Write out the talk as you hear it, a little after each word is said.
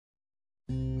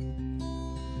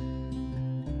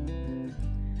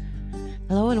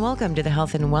Hello and welcome to the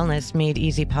Health and Wellness Made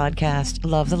Easy podcast,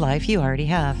 Love the Life You Already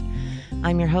Have.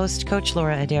 I'm your host, Coach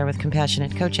Laura Adair with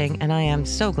Compassionate Coaching, and I am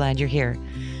so glad you're here.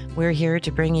 We're here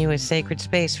to bring you a sacred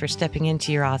space for stepping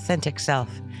into your authentic self,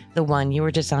 the one you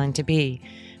were designed to be.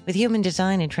 With human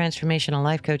design and transformational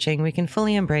life coaching, we can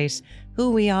fully embrace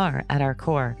who we are at our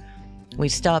core. We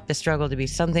stop the struggle to be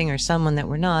something or someone that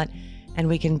we're not, and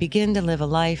we can begin to live a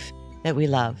life that we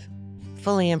love.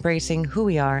 Fully embracing who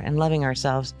we are and loving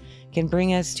ourselves can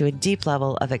bring us to a deep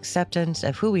level of acceptance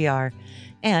of who we are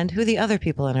and who the other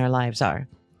people in our lives are.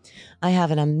 I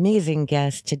have an amazing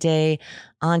guest today,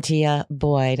 Antia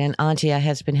Boyd, and Antia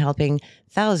has been helping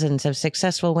thousands of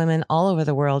successful women all over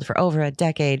the world for over a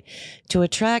decade to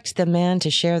attract the man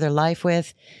to share their life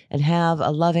with and have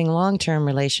a loving long-term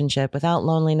relationship without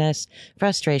loneliness,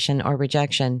 frustration, or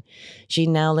rejection. She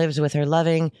now lives with her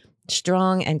loving,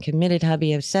 strong, and committed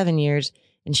hubby of 7 years,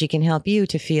 and she can help you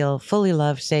to feel fully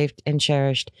loved, safe, and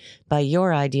cherished by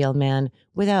your ideal man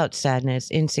without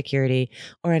sadness, insecurity,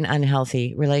 or an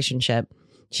unhealthy relationship.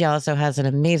 She also has an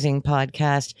amazing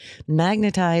podcast,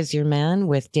 Magnetize Your Man,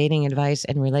 with dating advice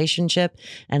and relationship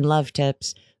and love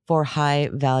tips for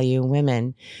high-value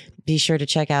women. Be sure to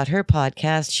check out her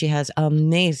podcast. She has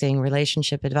amazing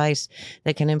relationship advice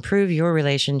that can improve your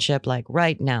relationship like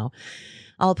right now.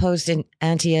 I'll post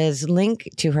Antia's link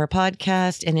to her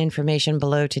podcast and information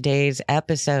below today's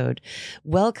episode.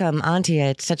 Welcome, Antia.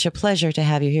 It's such a pleasure to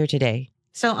have you here today.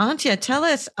 So, Antia, tell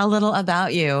us a little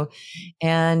about you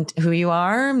and who you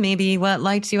are, maybe what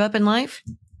lights you up in life.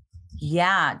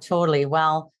 Yeah, totally.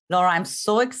 Well, Laura, I'm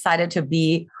so excited to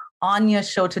be on your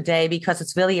show today because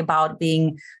it's really about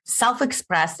being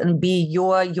self-expressed and be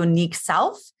your unique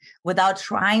self without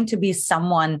trying to be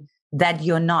someone that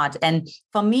you're not. And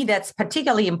for me, that's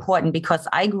particularly important because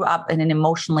I grew up in an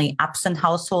emotionally absent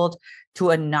household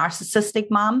to a narcissistic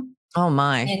mom. Oh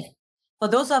my. And for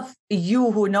those of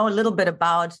you who know a little bit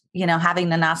about,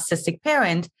 having a narcissistic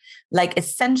parent, like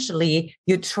essentially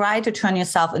you try to turn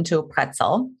yourself into a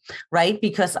pretzel, right?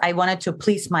 Because I wanted to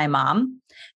please my mom.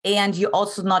 And you're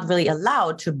also not really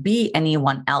allowed to be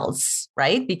anyone else,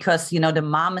 right? Because, the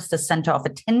mom is the center of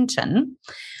attention.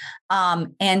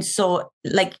 And so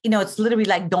it's literally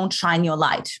like, don't shine your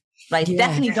light, right? Yeah.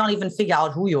 Definitely don't even figure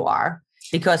out who you are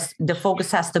because the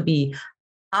focus has to be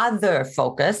other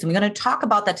focused. And we're going to talk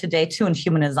about that today too in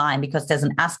human design, because there's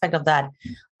an aspect of that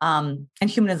in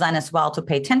human design as well to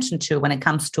pay attention to when it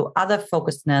comes to other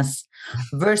focusedness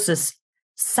versus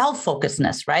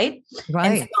self-focusedness, right?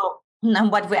 Right.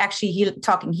 And what we're actually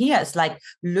talking here is like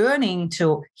learning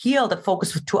to heal the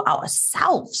focus to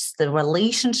ourselves, the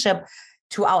relationship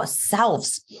to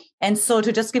ourselves. And so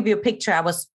to just give you a picture, I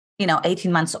was,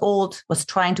 18 months old, was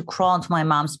trying to crawl into my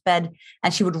mom's bed,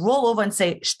 and she would roll over and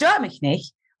say, "Stör mich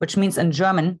nicht," which means in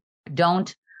German,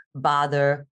 "Don't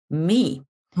bother me."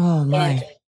 Oh my.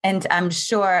 And I'm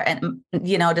sure,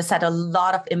 this had a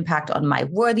lot of impact on my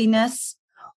worthiness,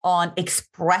 on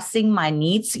expressing my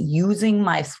needs, using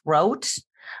my throat,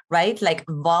 right? Like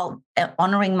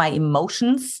honoring my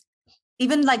emotions,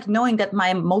 even like knowing that my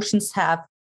emotions have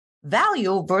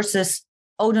value versus,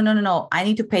 oh, no, I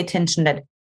need to pay attention that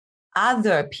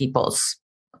other people's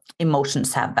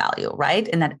emotions have value, right?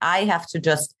 And that I have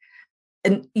to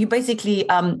and you basically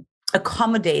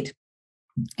accommodate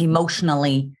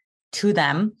emotionally to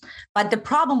them. But the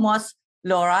problem was,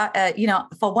 Laura,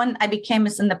 for one, I became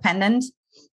Miss Independent,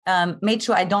 made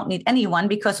sure I don't need anyone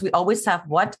because we always have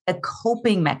a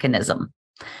coping mechanism,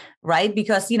 right?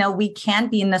 Because, we can't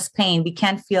be in this pain. We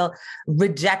can't feel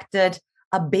rejected,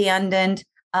 abandoned,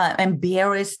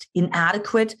 embarrassed,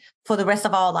 inadequate for the rest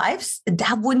of our lives.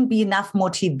 That wouldn't be enough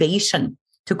motivation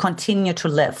to continue to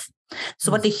live.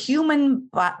 So what the human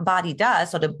body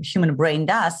does, or the human brain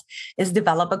does, is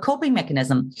develop a coping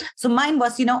mechanism. So mine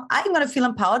was, I'm going to feel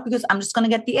empowered because I'm just going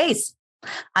to get the A's.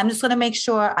 I'm just going to make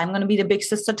sure I'm going to be the big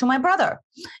sister to my brother.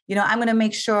 I'm going to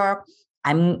make sure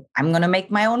I'm going to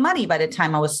make my own money by the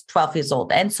time I was 12 years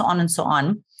old, and so on and so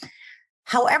on.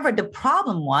 However, the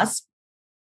problem was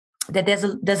that there's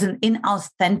an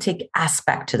inauthentic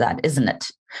aspect to that, isn't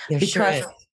it? There because sure is.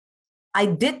 I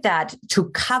did that to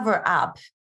cover up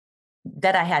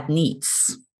that I had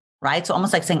needs, right? So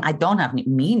almost like saying, I don't have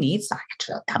me needs.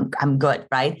 I'm good,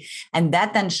 right? And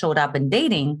that then showed up in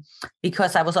dating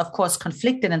because I was, of course,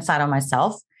 conflicted inside of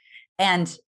myself.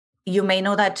 And you may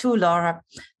know that too, Laura,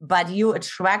 but you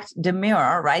attract the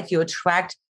mirror, right? You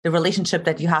attract the relationship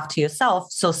that you have to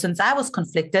yourself. So since I was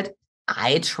conflicted, I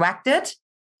attracted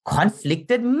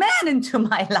conflicted men into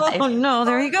my life. Oh no,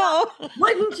 there you go.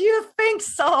 Wouldn't you think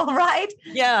so, right?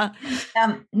 Yeah.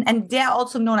 And they're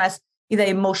also known as either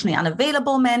emotionally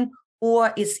unavailable men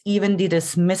or is even the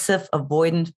dismissive,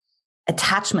 avoidant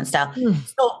attachment style.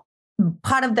 So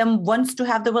part of them wants to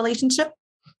have the relationship,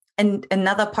 and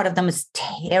another part of them is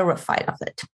terrified of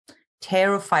it,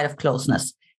 terrified of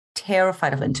closeness,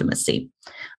 terrified of intimacy,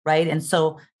 right? And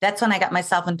so that's when I got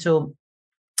myself into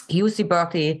UC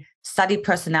Berkeley, studied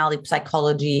personality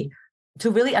psychology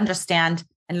to really understand.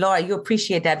 And Laura, you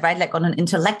appreciate that, right? Like on an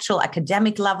intellectual,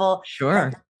 academic level.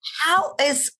 Sure.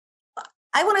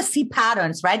 I want to see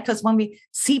patterns, right? Because when we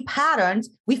see patterns,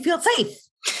 we feel safe.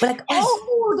 We're like, yes.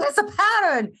 Oh, there's a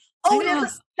pattern. Oh, there's a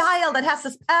style that has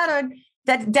this pattern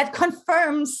that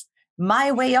confirms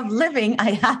my way of living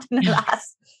I had in the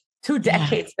last 2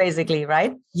 decades, basically,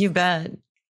 right? You bet.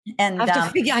 And I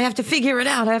have to figure it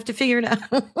out.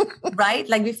 Right?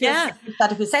 Like we start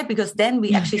to feel safe because then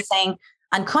we actually saying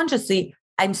unconsciously,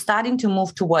 I'm starting to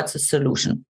move towards a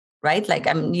solution, right? Like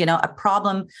I'm, a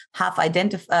problem half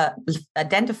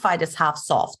identified as half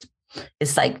solved.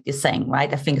 It's like you're saying,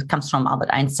 right? I think it comes from Albert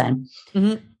Einstein.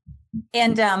 Mm-hmm.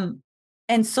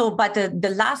 And so, but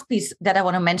the last piece that I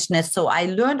want to mention is, so I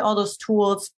learned all those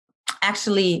tools,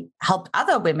 actually helped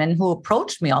other women who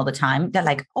approached me all the time. They're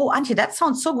like, oh, Antje, that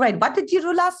sounds so great. What did you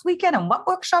do last weekend? And what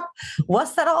workshop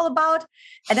was that all about?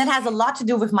 And it has a lot to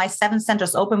do with my 7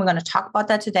 centers open. We're going to talk about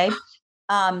that today.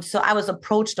 So I was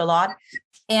approached a lot.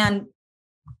 And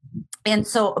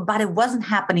so, but it wasn't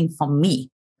happening for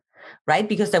me, right?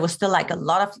 Because there was still like a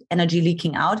lot of energy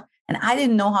leaking out. And I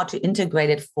didn't know how to integrate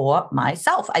it for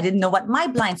myself. I didn't know what my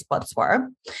blind spots were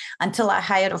until I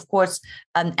hired, of course,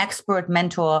 an expert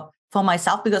mentor for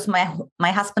myself, because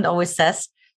my husband always says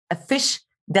a fish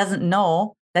doesn't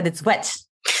know that it's wet.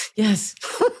 Yes.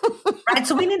 Right.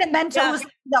 So we need a mentor who's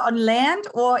either on land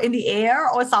or in the air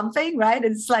or something, right?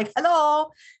 It's like, hello,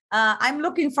 I'm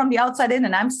looking from the outside in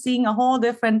and I'm seeing a whole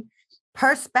different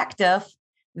perspective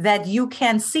that you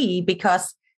can see,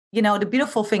 because, the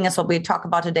beautiful thing is what we talk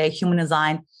about today, human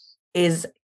design, is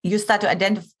you start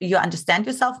to you understand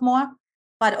yourself more,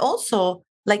 but also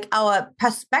like our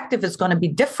perspective is going to be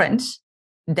different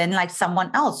than like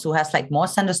someone else who has like more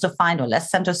centers to find or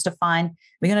less centers to find.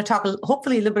 We're going to talk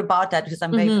hopefully a little bit about that because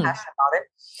I'm very passionate about it.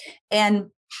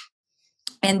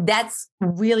 And that's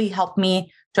really helped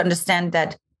me to understand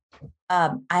that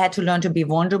I had to learn to be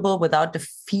vulnerable without the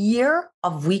fear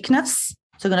of weakness.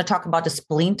 So we're going to talk about the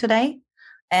spleen today,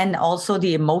 and also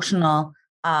the emotional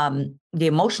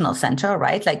center,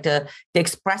 right? Like the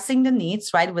expressing the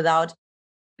needs, right? Without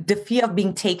the fear of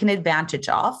being taken advantage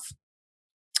of,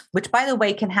 which, by the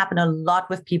way, can happen a lot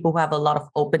with people who have a lot of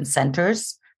open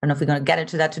centers. I don't know if we're going to get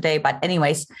into that today, but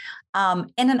anyways,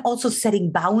 and then also setting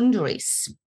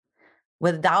boundaries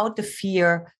without the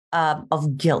fear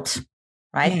of guilt,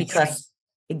 right? Yes. Because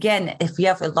again, if we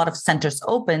have a lot of centers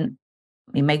open,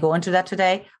 we may go into that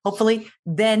today, hopefully,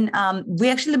 then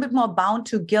we're actually a little bit more bound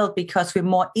to guilt because we're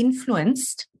more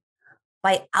influenced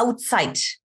by outside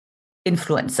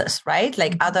influences, right?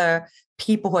 Like other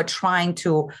people who are trying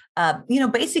to,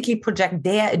 basically project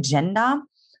their agenda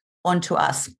onto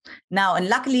us. Now, and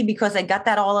luckily, because I got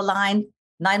that all aligned,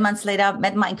 9 months later,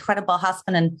 met my incredible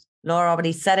husband, and Laura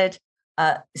already said it,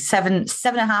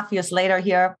 7.5 years later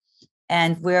here,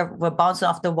 and we're bouncing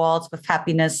off the walls with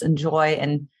happiness and joy,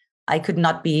 and I could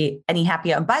not be any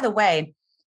happier. And by the way,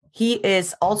 he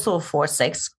is also a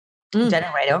 4/6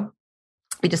 generator.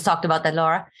 We just talked about that,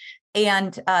 Laura.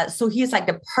 And so he's like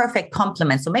the perfect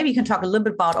complement. So maybe you can talk a little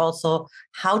bit about also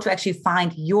how to actually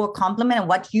find your complement and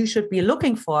what you should be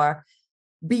looking for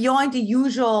beyond the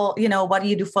usual, what do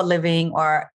you do for a living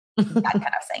or that kind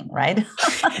of thing, right?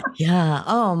 Yeah.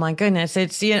 Oh my goodness.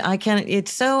 It's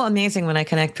so amazing when I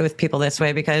connect with people this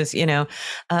way because, you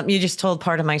just told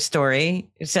part of my story.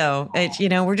 So it's,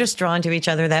 we're just drawn to each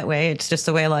other that way. It's just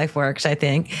the way life works, I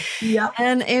think. Yeah.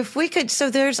 And if we could, so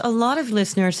there's a lot of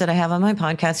listeners that I have on my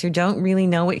podcast who don't really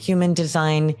know what human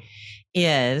design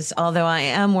is, although I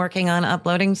am working on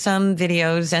uploading some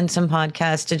videos and some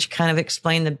podcasts to kind of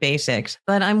explain the basics.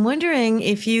 But I'm wondering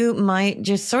if you might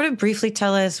just sort of briefly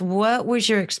tell us, what was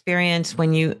your experience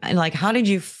how did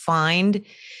you find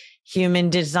human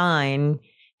design?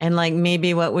 And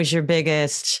maybe what was your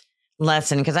biggest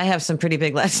lesson? Because I have some pretty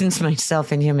big lessons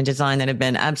myself in human design that have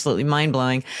been absolutely mind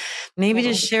blowing. Maybe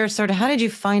just share sort of, how did you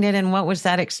find it? And what was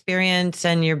that experience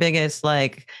and your biggest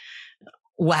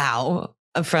wow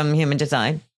from human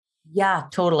design? Yeah,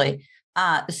 totally.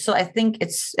 So I think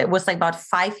it was like about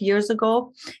 5 years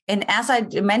ago. And as I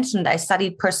mentioned, I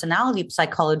studied personality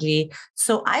psychology.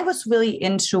 So I was really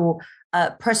into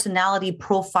personality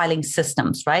profiling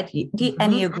systems, right? The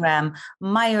Enneagram,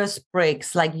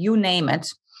 Myers-Briggs, like you name it.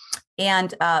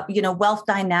 And, wealth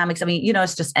dynamics. I mean,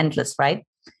 it's just endless, right?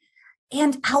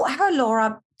 And however,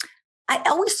 Laura, I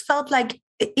always felt like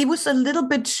it was a little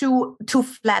bit too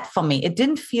flat for me. It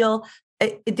didn't feel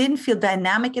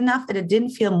dynamic enough, and it didn't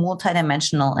feel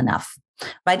multidimensional enough,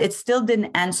 right? It still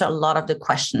didn't answer a lot of the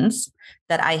questions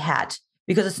that I had,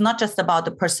 because it's not just about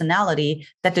the personality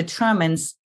that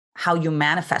determines how you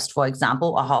manifest, for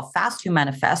example, or how fast you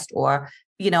manifest, or,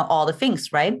 all the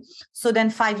things, right? So then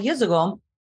 5 years ago,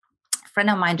 a friend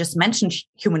of mine just mentioned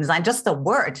human design, just the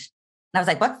word. And I was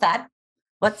like, what's that?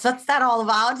 What's that all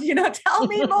about? Tell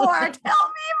me more, tell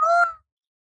me more.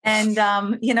 And,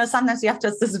 sometimes you have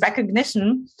just this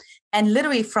recognition. And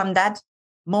literally from that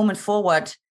moment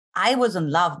forward, I was in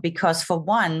love, because for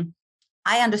one,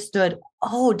 I understood,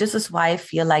 oh, this is why I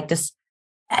feel like this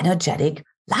energetic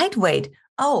lightweight.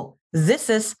 Oh, this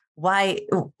is why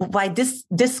this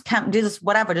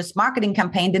marketing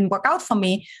campaign didn't work out for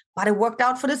me, but it worked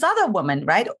out for this other woman,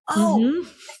 right? Oh,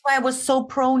 that's why I was so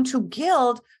prone to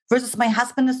guilt versus my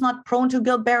husband is not prone to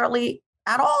guilt barely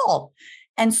at all.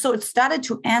 And so it started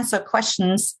to answer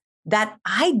questions that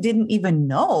I didn't even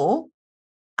know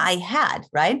I had,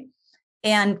 right?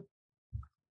 And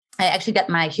I actually got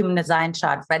my human design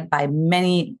chart read by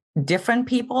many different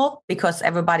people, because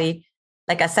everybody,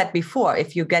 like I said before,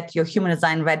 if you get your human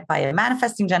design read by a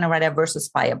manifesting generator versus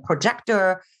by a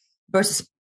projector versus,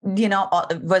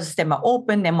 versus they're more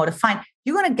open, they're more defined,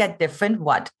 you're going to get different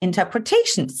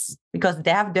interpretations, because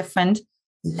they have different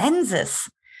lenses.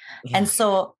 Yeah. And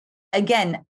so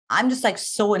again, I'm just like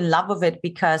so in love with it,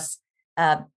 because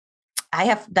I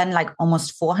have done like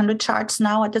almost 400 charts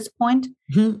now at this point,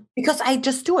 because I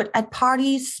just do it at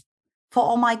parties for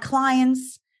all my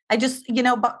clients. I just,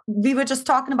 but we were just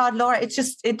talking about, Laura, it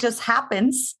just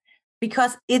happens,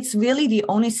 because it's really the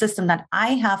only system that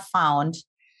I have found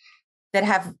that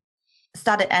have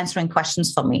started answering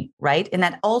questions for me, right? And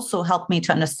that also helped me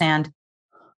to understand,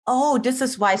 oh, this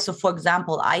is why. So for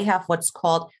example, I have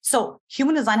so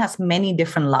human design has many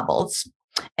different levels,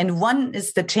 and one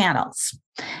is the channels.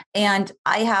 And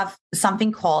I have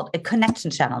something called a connection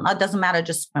channel. Now, it doesn't matter,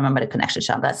 just remember the connection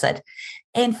channel, that's it.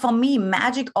 And for me,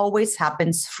 magic always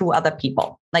happens through other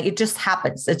people. Like it just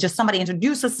happens. It's just somebody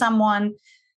introduces someone.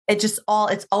 It's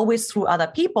always through other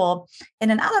people. And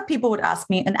then other people would ask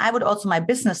me, and I would also, my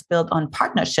business built on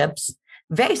partnerships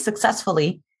very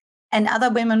successfully. And other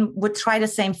women would try the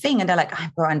same thing. And they're like,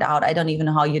 I'm burned out. I don't even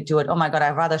know how you do it. Oh my God,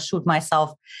 I'd rather shoot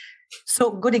myself.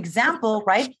 So good example,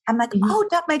 right? I'm like, oh,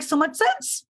 that makes so much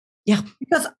sense. Yeah.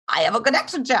 Because I have a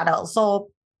connection channel. So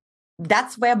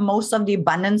that's where most of the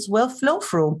abundance will flow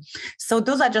through. So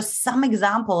those are just some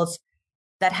examples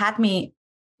that had me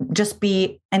just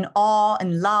be in awe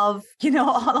and love,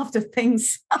 all of the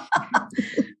things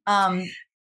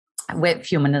with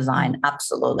human design.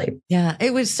 Absolutely. Yeah.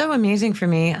 It was so amazing for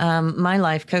me. My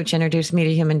life coach introduced me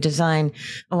to human design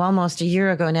almost a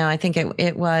year ago now. I think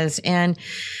it was. And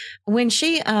when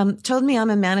she told me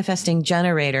I'm a manifesting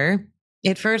generator,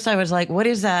 at first I was like, what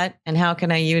is that? And how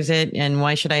can I use it? And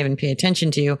why should I even pay attention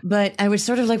to you? But I was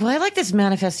sort of like, well, I like this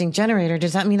manifesting generator.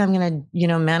 Does that mean I'm going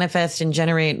to, manifest and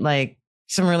generate like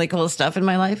some really cool stuff in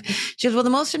my life? She goes, well, the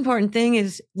most important thing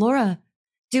is, Laura,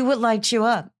 do what lights you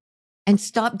up and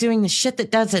stop doing the shit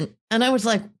that doesn't. And I was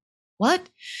like, what?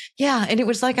 Yeah. And it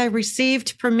was like I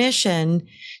received permission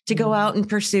to go out and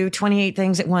pursue 28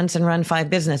 things at once and run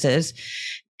 5 businesses,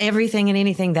 everything and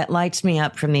anything that lights me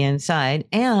up from the inside.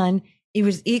 And it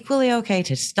was equally okay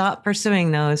to stop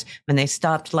pursuing those when they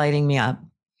stopped lighting me up.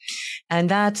 And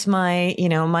that's my,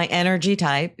 my energy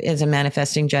type is a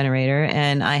manifesting generator,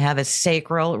 and I have a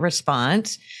sacral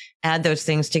response. Add those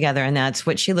things together. And that's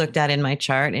what she looked at in my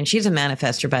chart. And she's a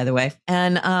manifester, by the way.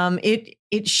 And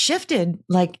it shifted,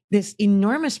 like this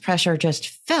enormous pressure just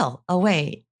fell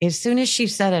away. As soon as she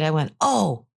said it, I went,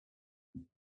 oh,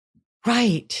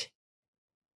 right.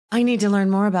 I need to learn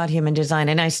more about human design.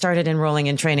 And I started enrolling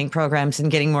in training programs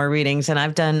and getting more readings. And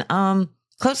I've done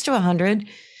close to 100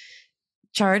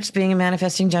 charts being a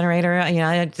manifesting generator.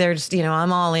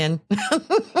 I'm all in.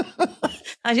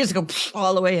 I just go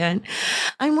all the way in.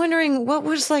 I'm wondering, what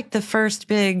was like the first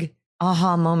big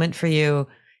aha moment for you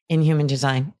in human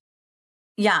design?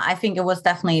 Yeah, I think it was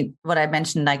definitely what I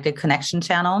mentioned, like the connection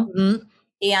channel. Mm-hmm.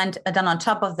 And then on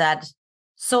top of that,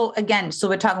 so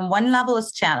we're talking one level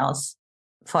is channels.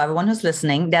 For everyone who's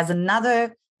listening, there's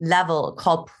another level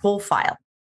called profile.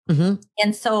 Mm-hmm.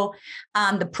 And so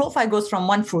the profile goes from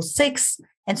 1 through 6.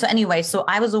 And so anyway, so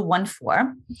I was a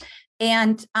 1-4.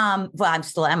 And I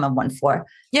still am a 1-4.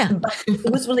 Yeah. But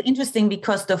it was really interesting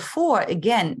because the 4,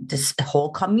 again, this whole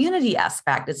community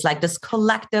aspect, it's like this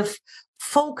collective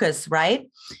focus, right?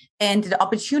 And the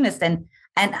opportunist. And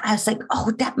I was like,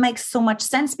 oh, that makes so much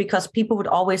sense, because people would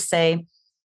always say,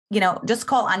 just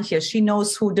call Antje. She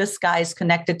knows who this guy is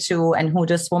connected to and who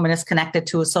this woman is connected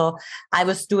to. So I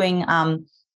was doing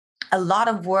a lot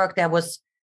of work that was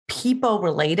people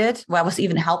related, where I was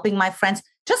even helping my friends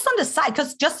just on the side,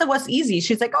 because just it was easy.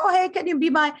 She's like, oh, hey, can you be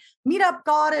my meetup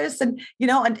goddess? And,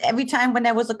 and every time when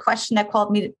there was a question, that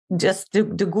called me just to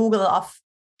Google of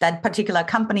that particular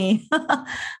company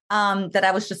that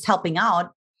I was just helping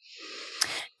out.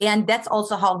 And that's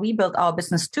also how we built our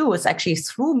business too, is actually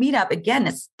through Meetup. Again,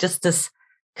 it's just this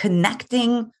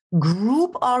connecting,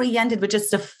 group oriented, which is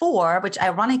the 4, which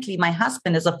ironically, my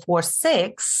husband is a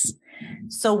 4-6.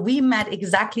 So we met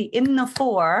exactly in the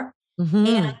 4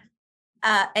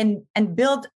 and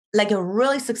built like a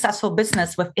really successful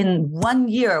business within 1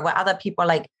 year, where other people are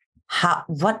like,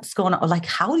 what's going on? Like,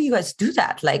 how do you guys do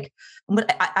that? Like,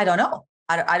 I don't know.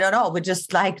 I don't know. We're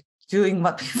just like doing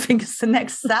what we think is the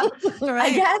next step,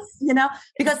 right. I guess,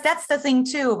 because that's the thing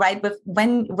too, right? But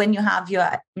when you have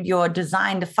your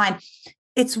design defined,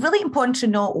 it's really important to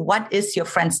know what is your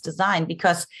friend's design,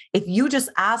 because if you just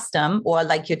ask them, or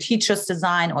like your teacher's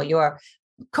design or your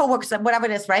coworkers, whatever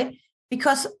it is, right?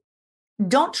 Because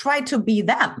don't try to be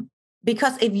them,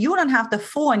 because if you don't have the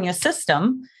 4 in your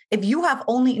system, if you have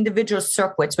only individual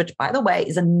circuits, which by the way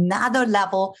is another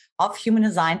level of human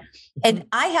design, and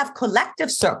I have collective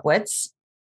circuits,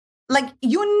 like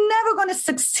you're never going to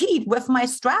succeed with my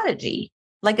strategy.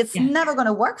 Like it's never going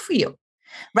to work for you,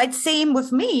 right? Same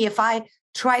with me. If I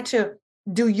try to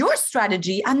do your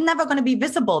strategy, I'm never going to be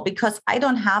visible, because I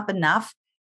don't have enough.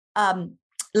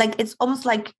 Like it's almost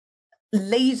like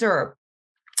laser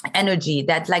energy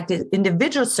that like the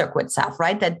individual circuits have,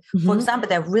 right? That, for example,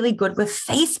 they're really good with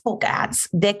Facebook ads.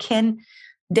 They can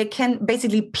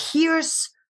basically pierce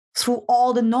through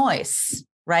all the noise,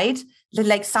 right?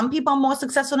 Like some people are more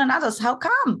successful than others. How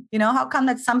come? How come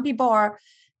that some people are,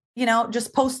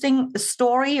 just posting a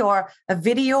story or a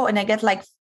video and they get like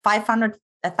 500,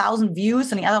 1,000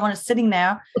 views, and the other one is sitting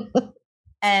there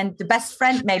and the best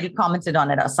friend maybe commented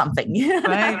on it or something.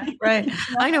 Right.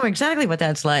 I know exactly what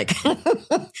that's like.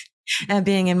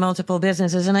 Being in multiple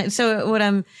businesses. And so what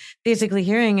I'm basically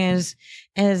hearing is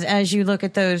as you look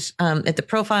at those, at the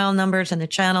profile numbers and the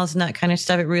channels and that kind of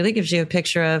stuff, it really gives you a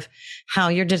picture of how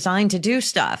you're designed to do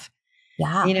stuff.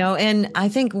 Yeah. And I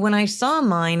think when I saw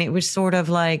mine, it was sort of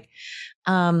like,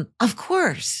 of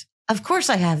course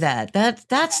I have that.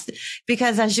 That's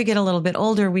because as you get a little bit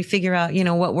older, we figure out,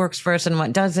 what works for us and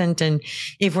what doesn't. And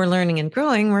if we're learning and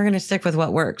growing, we're going to stick with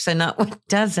what works and not what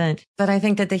doesn't. But I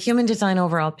think that the human design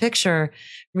overall picture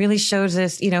really shows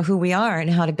us, who we are and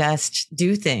how to best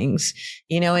do things,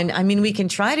 and I mean, we can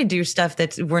try to do stuff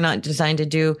that we're not designed to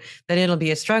do, but it'll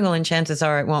be a struggle and chances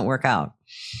are it won't work out.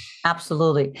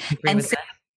 Absolutely. And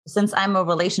since I'm a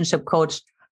relationship coach,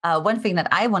 one thing that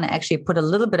I want to actually put a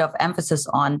little bit of emphasis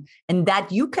on, and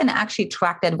that you can actually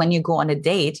track that when you go on a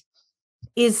date,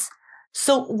 is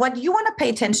so what you want to pay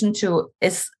attention to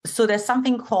is, so there's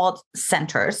something called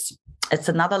centers. It's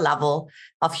another level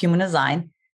of human design.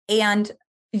 And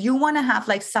you want to have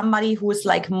like somebody who is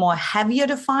like more heavier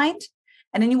defined.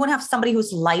 And then you want to have somebody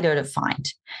who's lighter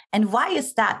defined. And why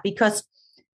is that? Because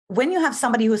when you have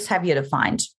somebody who's heavier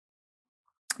defined,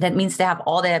 that means we have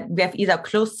either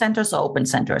closed centers or open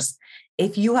centers.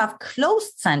 If you have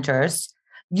closed centers,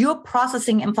 you're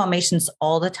processing informations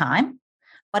all the time,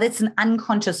 but it's an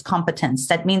unconscious competence.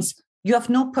 That means you have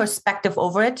no perspective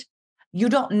over it. You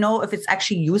don't know if it's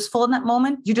actually useful in that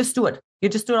moment. You just do it. You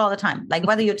just do it all the time. Like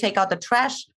whether you take out the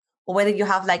trash or whether you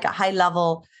have like a high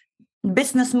level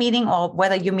business meeting or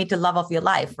whether you meet the love of your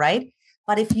life, right?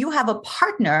 But if you have a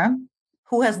partner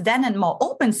who has then a more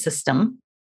open system,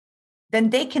 then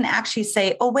they can actually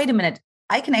say, oh, wait a minute,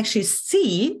 I can actually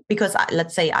see, because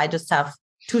let's say I just have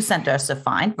 2 centers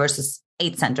defined versus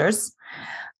 8 centers,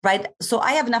 right? So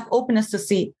I have enough openness to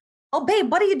see, oh,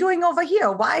 babe, what are you doing over here?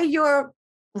 Why you're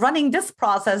running this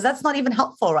process? That's not even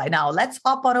helpful right now. Let's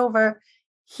hop on over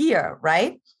here,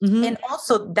 right? And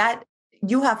also that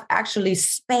you have actually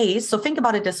space. So think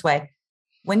about it this way.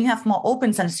 When you have more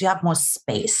open centers, you have more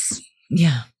space.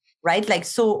 Yeah. Right? Like,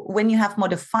 so when you have more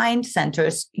defined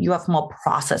centers, you have more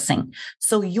processing.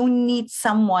 So you need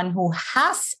someone who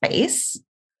has space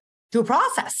to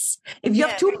process. If you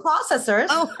have 2 processors,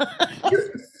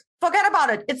 forget about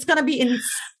it. It's going to be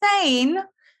insane.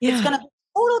 Yeah. It's going to be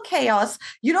total chaos.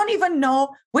 You don't even know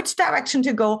which direction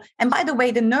to go. And by the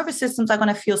way, the nervous systems are going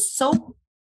to feel so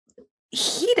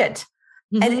heated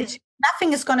and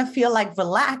nothing is going to feel like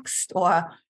relaxed or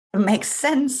makes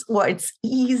sense or it's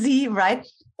easy, right?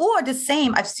 Or the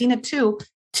same, I've seen it too,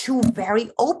 2 very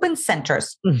open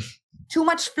centers, too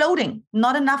much floating,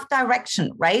 not enough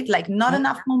direction, right? Like not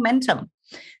enough momentum.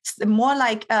 more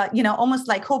like, almost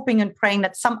like hoping and praying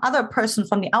that some other person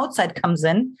from the outside comes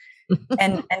in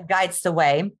and guides the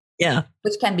way. Yeah.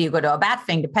 Which can be a good or a bad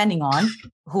thing, depending on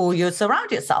who you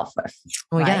surround yourself with.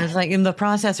 Well, yeah, it's like the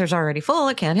processor's already full.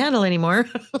 It can't handle anymore.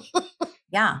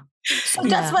 Yeah. So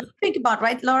that's what I think about,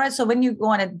 right, Laura? So when you go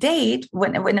on a date,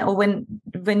 when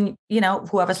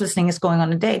whoever's listening is going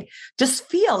on a date, just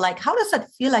feel like, how does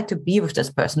that feel like to be with this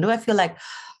person? Do I feel like,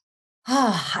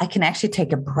 I can actually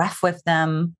take a breath with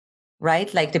them,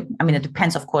 right? Like, it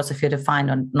depends, of course, if you're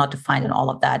defined or not defined and all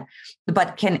of that.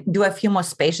 But do I feel more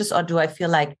spacious, or do I feel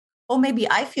like, oh, maybe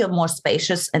I feel more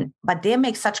spacious, but they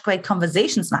make such great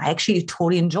conversations and I actually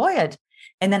totally enjoy it.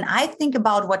 And then I think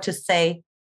about what to say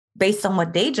based on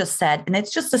what they just said. And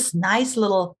it's just this nice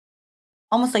little,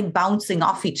 almost like bouncing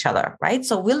off each other, right?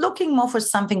 So we're looking more for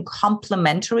something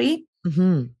complementary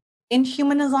in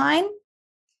human design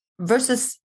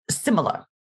versus similar.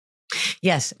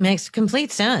 Yes, makes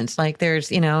complete sense. Like there's,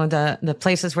 the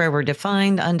places where we're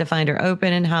defined, undefined, or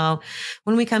open, and how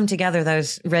when we come together,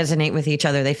 those resonate with each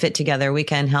other. They fit together. We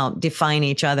can help define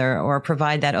each other or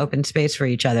provide that open space for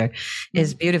each other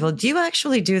is beautiful. Do you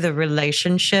actually do the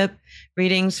relationship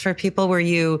readings for people where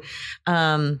you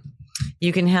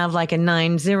can have like a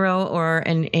 9-0 or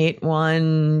an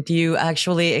 8-1? Do you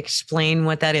actually explain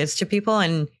what that is to people?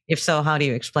 And if so, how do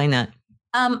you explain that?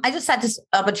 I just had this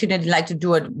opportunity like to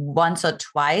do it once or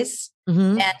twice.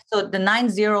 And so the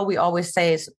 9-0, we always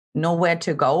say, is nowhere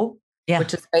to go,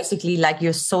 which is basically like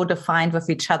you're so defined with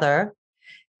each other,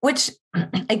 which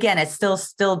again, it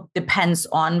still depends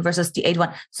on versus the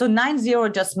 8-1. So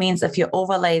 9-0 just means if you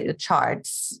overlay the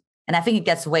charts, and I think it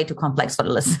gets way too complex for the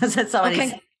listeners. It's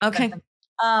already okay.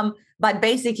 But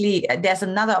basically, there's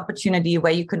another opportunity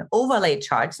where you can overlay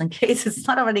charts in case it's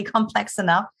not already complex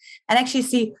enough, and actually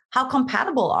see how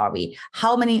compatible are we?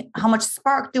 How much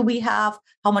spark do we have?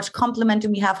 How much complement do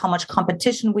we have? How much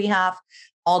competition we have?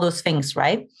 All those things,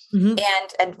 right?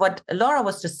 And what Laura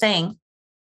was just saying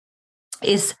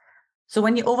is, so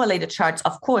when you overlay the charts,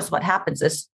 of course, what happens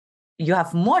is you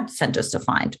have more centers to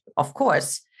find, of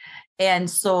course. And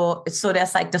so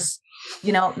there's like this,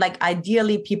 like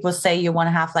ideally people say you want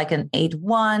to have like an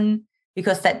 8-1,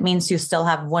 because that means you still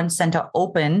have one center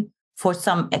open for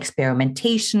some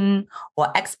experimentation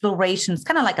or exploration. It's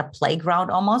kind of like a playground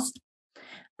almost,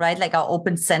 right? Like our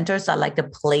open centers are like the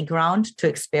playground to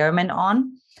experiment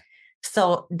on.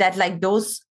 So that like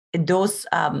those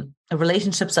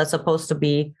relationships are supposed to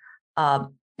be,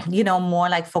 more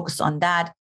like focused on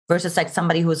that versus like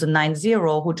somebody who's a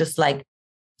 9-0 who just like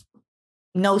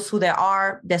knows who they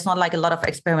are. There's not like a lot of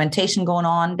experimentation going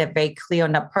on. They're very clear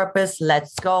on their purpose.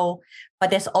 Let's go. But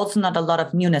there's also not a lot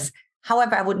of newness.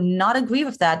 However, I would not agree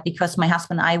with that because my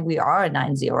husband and I, we are a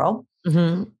 9-0.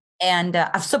 And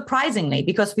surprisingly,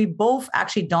 because we both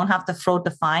actually don't have the throat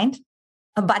defined,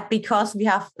 but because we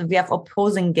have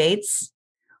opposing gates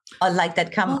like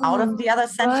that come out of the other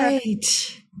center.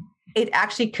 Right. It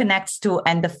actually connects to,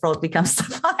 and the throat becomes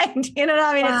defined. You know what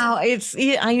I mean? Wow.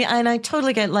 I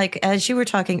totally get, like, as you were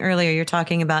talking earlier, you're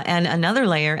talking about, and another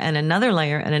layer and another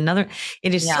layer and another,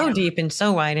 it is so deep and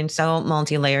so wide and so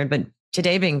multi-layered. But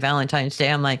today being Valentine's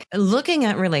Day, I'm like looking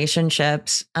at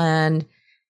relationships, and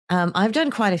I've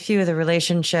done quite a few of the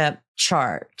relationship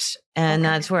charts, and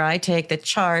that's where I take the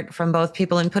chart from both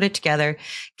people and put it together.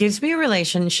 Gives me a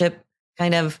relationship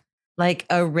kind of like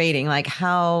a rating, like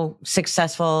how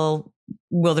successful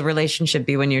will the relationship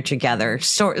be when you're together?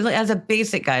 So as a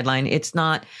basic guideline, it's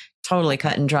not totally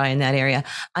cut and dry in that area.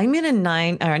 I'm in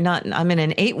I'm in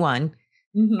an 8-1,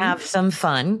 have some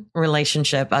fun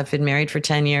relationship. I've been married for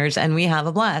 10 years and we have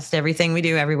a blast. Everything we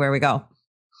do, everywhere we go.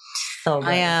 So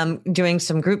I am doing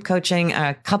some group coaching,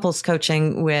 couples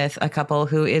coaching with a couple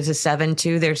who is a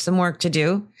 7-2. There's some work to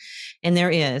do. And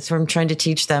there is. So I'm trying to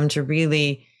teach them to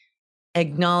really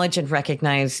acknowledge and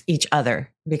recognize each other,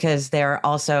 because they're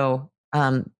also,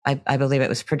 I believe it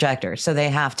was projectors. So they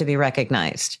have to be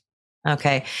recognized.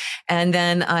 Okay. And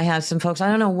then I have some folks, I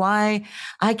don't know why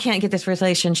I can't get this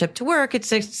relationship to work.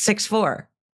 It's 6'4".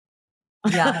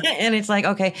 Yeah. And it's like,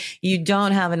 okay, you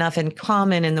don't have enough in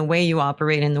common in the way you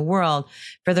operate in the world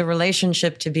for the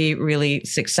relationship to be really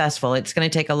successful. It's going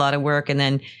to take a lot of work, and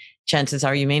then chances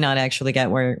are you may not actually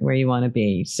get where you want to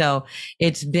be. So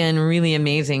it's been really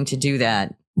amazing to do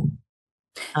that.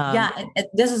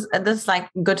 This is like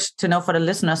good to know for the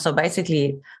listener. So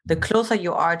basically, the closer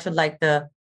you are to like the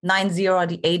 9-0 or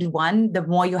the 8-1, the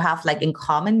more you have like in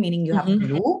common, meaning you have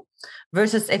blue,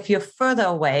 versus if you're further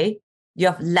away, you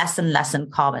have less and less in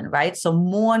common, right? So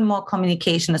more and more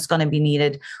communication is going to be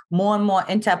needed, more and more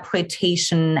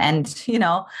interpretation and,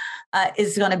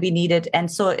 is going to be needed.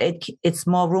 And so it's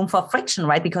more room for friction,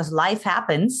 right? Because life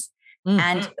happens.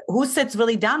 And who sits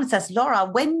really down and says, Laura,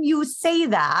 when you say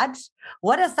that,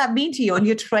 what does that mean to you? And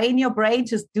you train your brain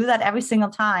to do that every single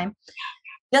time.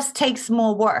 Just takes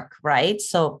more work, right?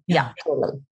 So yeah,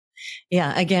 totally.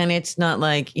 Yeah. Again, it's not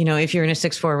like, if you're in a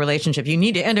 6-4 relationship, you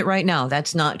need to end it right now.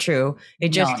 That's not true. It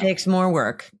just takes more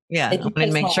work. Yeah. I want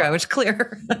to make sure I was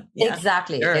clear. Yeah,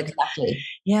 exactly. Sure. Exactly.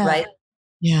 Yeah. Right.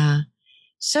 Yeah.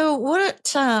 So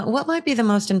what might be the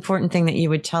most important thing that you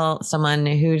would tell someone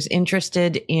who's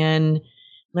interested in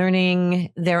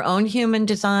learning their own human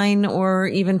design, or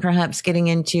even perhaps getting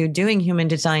into doing human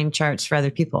design charts for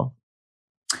other people?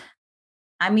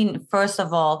 I mean, first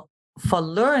of all, for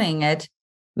learning it,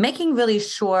 making really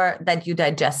sure that you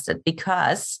digest it,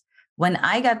 because when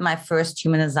I got my first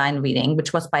human design reading,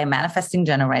 which was by a manifesting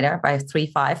generator by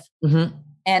 3-5,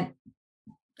 and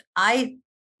I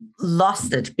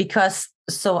lost it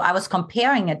so I was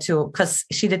comparing it because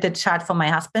she did the chart for my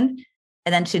husband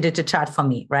and then she did the chart for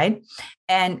me, right?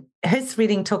 And his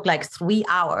reading took like 3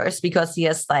 hours because he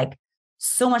has like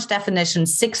so much definition,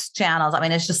 6 channels. I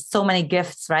mean, it's just so many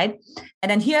gifts, right? And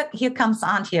then here comes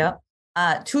on here.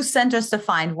 2 centers to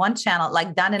find, 1 channel,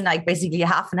 like done in like basically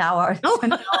half an hour.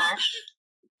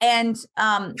 And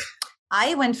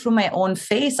I went through my own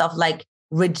phase of like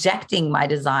rejecting my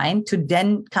design to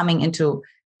then coming into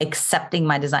accepting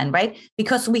my design, right?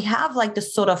 Because we have like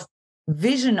this sort of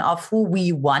vision of who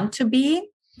we want to be,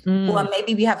 or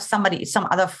maybe we have some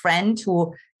other friend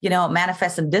who,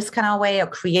 manifests in this kind of way or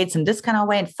creates in this kind of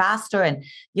way and faster and,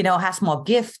 has more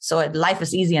gifts, or life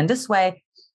is easy in this way.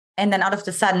 And then out of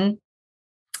the sudden,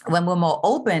 when we're more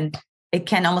open, it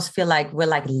can almost feel like we're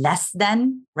like less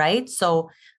than, right?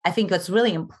 So I think what's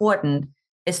really important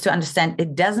is to understand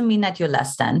it doesn't mean that you're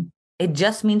less than. It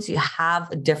just means you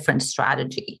have a different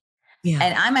strategy. Yeah.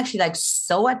 And I'm actually like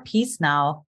so at peace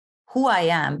now who I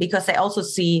am, because I also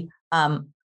see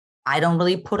I don't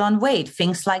really put on weight,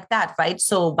 things like that, right?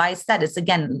 So by status,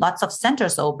 again, lots of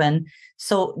centers open.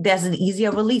 So there's an easier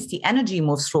release. The energy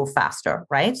moves through faster,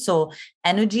 right? So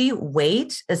energy,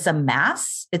 weight is a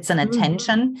mass. It's an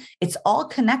attention. It's all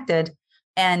connected.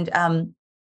 And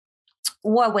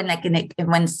or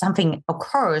when something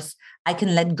occurs, I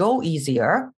can let go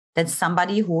easier than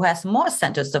somebody who has more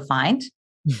centers defined.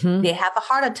 They have a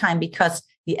harder time because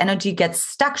the energy gets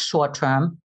stuck short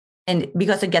term, and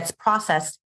because it gets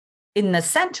processed in the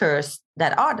centers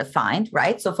that are defined,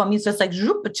 right? So for me, it's just like,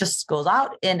 it just goes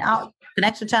out and out,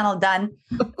 connection channel done.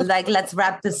 Like, let's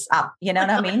wrap this up. You know what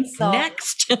I mean? So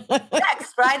next,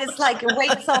 right? It's like,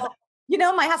 wait, so,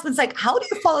 my husband's like, how do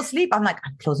you fall asleep? I'm like,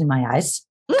 I'm closing my eyes.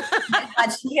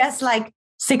 But he has like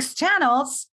 6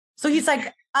 channels. So he's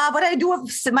like, what do I do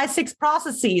with my 6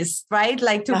 processes, right?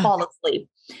 Like to fall asleep.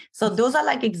 So those are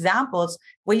like examples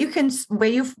where you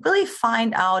really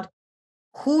find out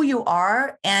who you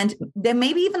are. And there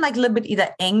may be even like a little bit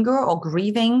either anger or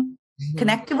grieving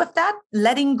connected with that,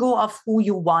 letting go of who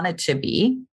you wanted to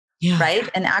be, right?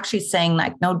 And actually saying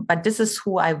like, no, but this is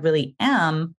who I really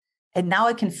am. And now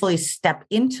I can fully step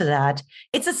into that.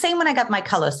 It's the same when I got my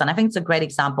colors done. I think it's a great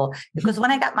example, because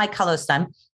when I got my colors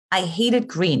done, I hated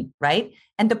green, right?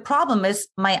 And the problem is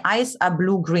my eyes are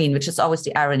blue-green, which is always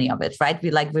the irony of it, right?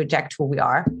 We like reject who we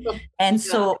are. And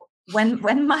so when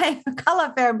my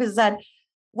color therapist said,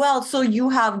 well, so you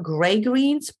have gray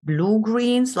greens, blue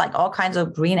greens, like all kinds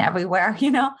of green everywhere,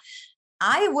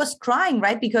 I was crying,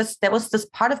 right? Because there was this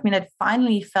part of me that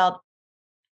finally felt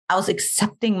I was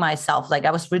accepting myself, like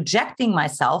I was rejecting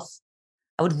myself.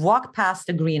 I would walk past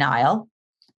the green aisle,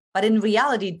 but in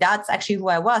reality, that's actually who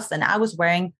I was. And I was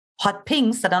wearing hot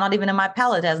pinks that are not even in my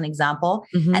palette, as an example.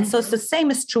 And so it's the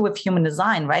same is true with human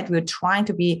design, right? We're trying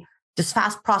to be this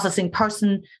fast processing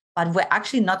person, but we're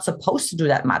actually not supposed to do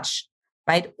that much,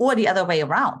 right? Or the other way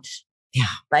around. Yeah.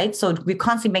 Right. So we're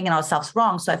constantly making ourselves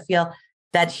wrong. So I feel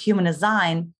that human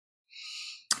design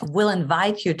will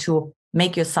invite you to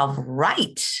make yourself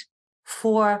right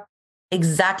for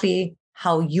exactly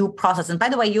how you process. And by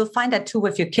the way, you'll find that too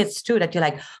with your kids too, that you're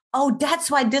like, oh, that's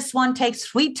why this one takes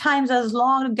 3 times as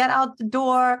long to get out the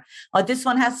door. Or this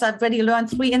one has already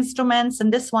learned 3 instruments.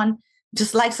 And this one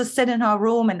just likes to sit in her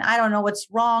room. And I don't know what's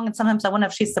wrong. And sometimes I wonder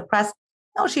if she's suppressed.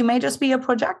 No, she may just be a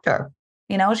projector.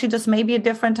 She just may be a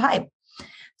different type.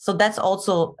 So that's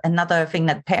also another thing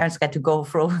that parents get to go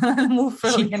through, move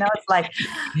through. It's like,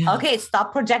 okay,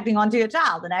 stop projecting onto your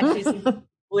child and actually see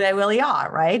who they really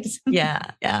are, right? Yeah.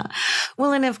 Yeah.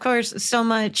 Well, and of course, so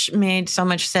much made so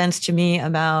much sense to me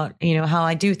about, how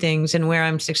I do things and where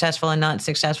I'm successful and not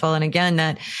successful. And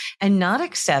again, and not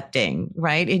accepting,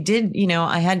 right? It did,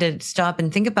 I had to stop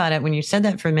and think about it when you said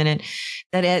that for a minute,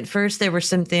 that at first there were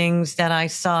some things that I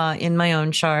saw in my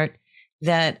own chart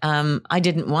that, I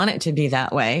didn't want it to be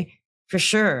that way. For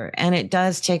sure. And it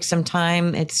does take some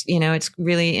time. It's, it's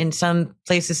really, in some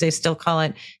places, they still call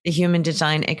it the human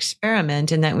design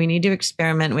experiment, and that we need to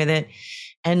experiment with it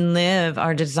and live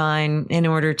our design in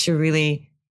order to really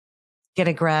get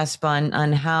a grasp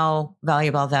on how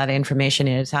valuable that information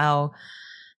is, how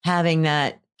having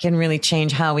that can really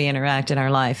change how we interact in our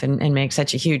life and make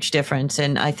such a huge difference.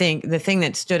 And I think the thing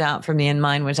that stood out for me in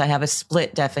mine was I have a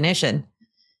split definition,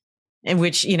 in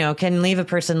which, can leave a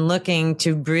person looking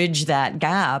to bridge that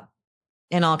gap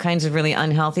in all kinds of really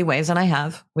unhealthy ways.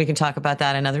 And we can talk about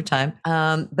that another time.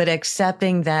 But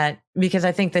accepting that, because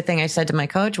I think the thing I said to my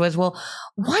coach was, well,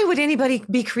 why would anybody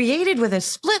be created with a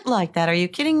split like that? Are you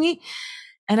kidding me?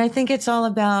 And I think it's all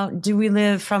about, do we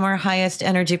live from our highest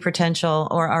energy potential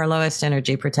or our lowest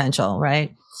energy potential,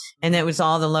 right? And it was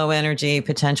all the low energy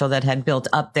potential that had built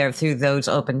up there through those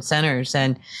open centers.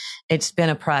 And it's been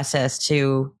a process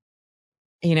to,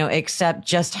 accept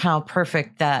just how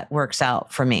perfect that works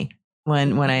out for me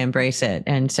when I embrace it.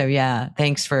 And so, yeah,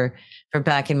 thanks for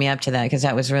backing me up to that, because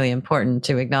that was really important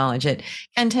to acknowledge. It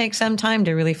can take some time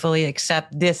to really fully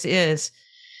accept this is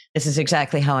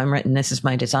exactly how I'm written. This is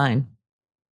my design.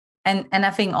 And I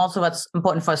think also what's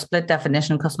important for a split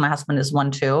definition, because my husband is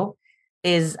one too,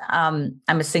 is I'm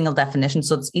a single definition.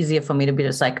 So it's easier for me to be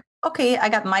just like, okay, I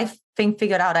got my thing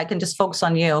figured out. I can just focus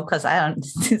on you, because I don't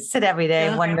sit every day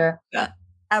and wonder. Yeah.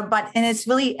 And it's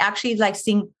really actually like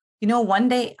seeing, one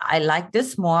day I like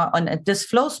this more and this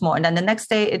flows more. And then the next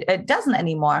day it doesn't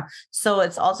anymore. So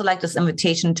it's also like this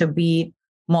invitation to be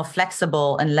more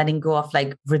flexible and letting go of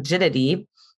like rigidity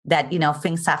that,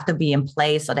 things have to be in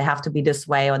place or they have to be this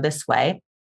way or this way.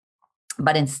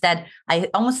 But instead, I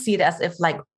almost see it as if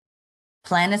like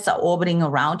planets are orbiting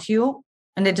around you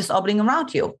and they're just orbiting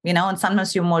around you, and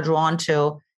sometimes you're more drawn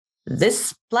to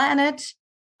this planet.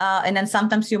 And then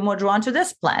sometimes you're more drawn to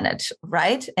this planet,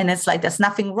 right? And it's like, there's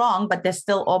nothing wrong, but they're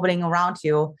still orbiting around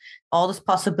you. All those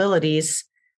possibilities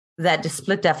that the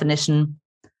split definition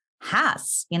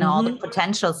has, all the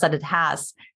potentials that it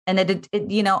has. And that it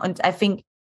and I think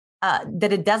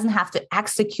that it doesn't have to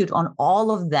execute on all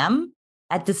of them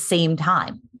at the same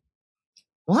time.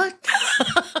 What?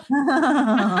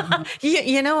 I'll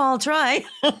try.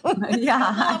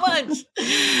 Yeah. Not much.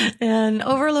 And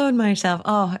overload myself.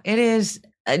 Oh, it is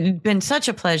been such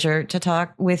a pleasure to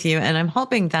talk with you. And I'm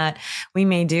hoping that we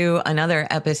may do another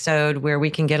episode where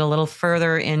we can get a little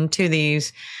further into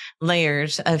these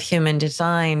layers of human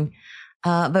design.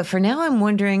 But for now, I'm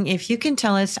wondering if you can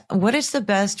tell us, what is the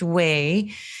best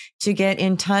way to get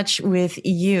in touch with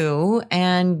you?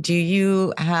 And do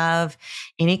you have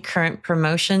any current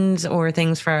promotions or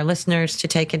things for our listeners to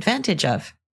take advantage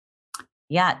of?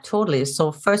 Yeah, totally.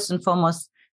 So first and foremost,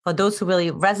 for those who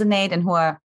really resonate and who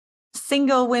are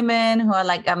single women who are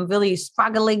like, I'm really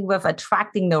struggling with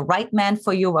attracting the right man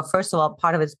for you. Well, first of all,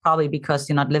 part of it's probably because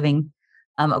you're not living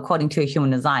according to your human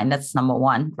design. That's number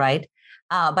one, right?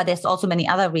 But there's also many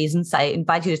other reasons. I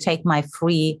invite you to take my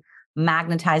free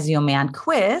Magnetize Your Man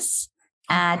quiz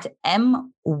at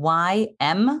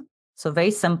MYM. So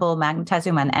very simple, Magnetize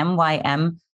Your Man,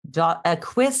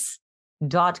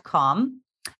 MYM.quiz.com.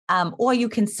 Or you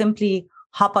can simply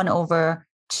hop on over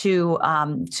to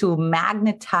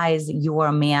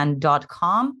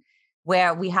magnetizeyourman.com,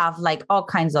 where we have like all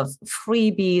kinds of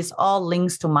freebies, all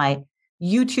links to my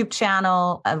YouTube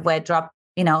channel, where I drop,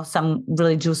 some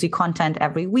really juicy content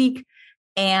every week.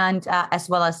 And as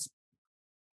well as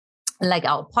like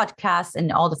our podcast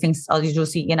and all the things, all the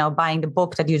juicy, buying the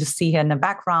book that you just see here in the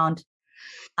background,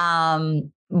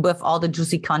 with all the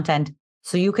juicy content.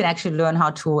 So you can actually learn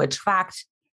how to attract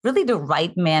really the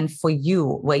right man for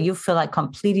you, where you feel like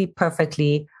completely,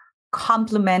 perfectly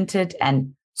complimented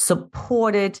and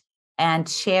supported and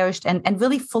cherished and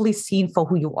really fully seen for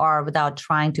who you are without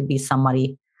trying to be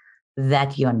somebody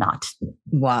that you're not.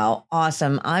 Wow.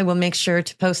 Awesome. I will make sure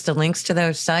to post the links to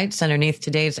those sites underneath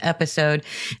today's episode.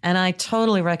 And I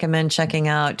totally recommend checking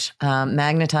out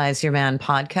Magnetize Your Man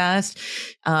podcast.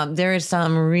 There is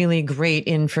some really great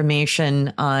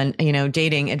information on,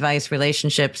 dating advice,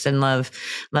 relationships, and love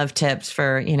tips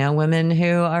for, women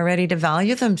who are ready to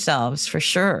value themselves, for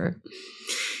sure.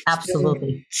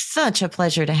 Absolutely. Such a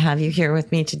pleasure to have you here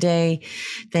with me today.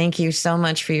 Thank you so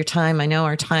much for your time. I know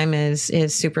our time is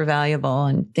super valuable,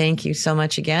 and thank you so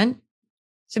much again.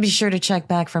 So be sure to check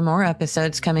back for more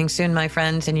episodes coming soon, my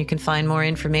friends. And you can find more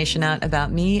information out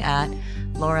about me at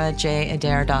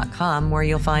laurajadair.com, where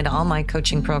you'll find all my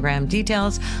coaching program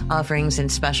details, offerings,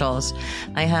 and specials.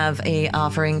 I have a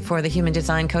offering for the Human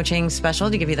Design Coaching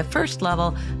Special to give you the first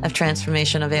level of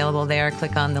transformation available there.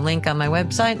 Click on the link on my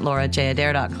website,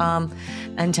 laurajadair.com.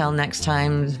 Until next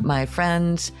time, my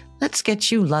friends, let's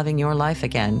get you loving your life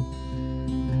again.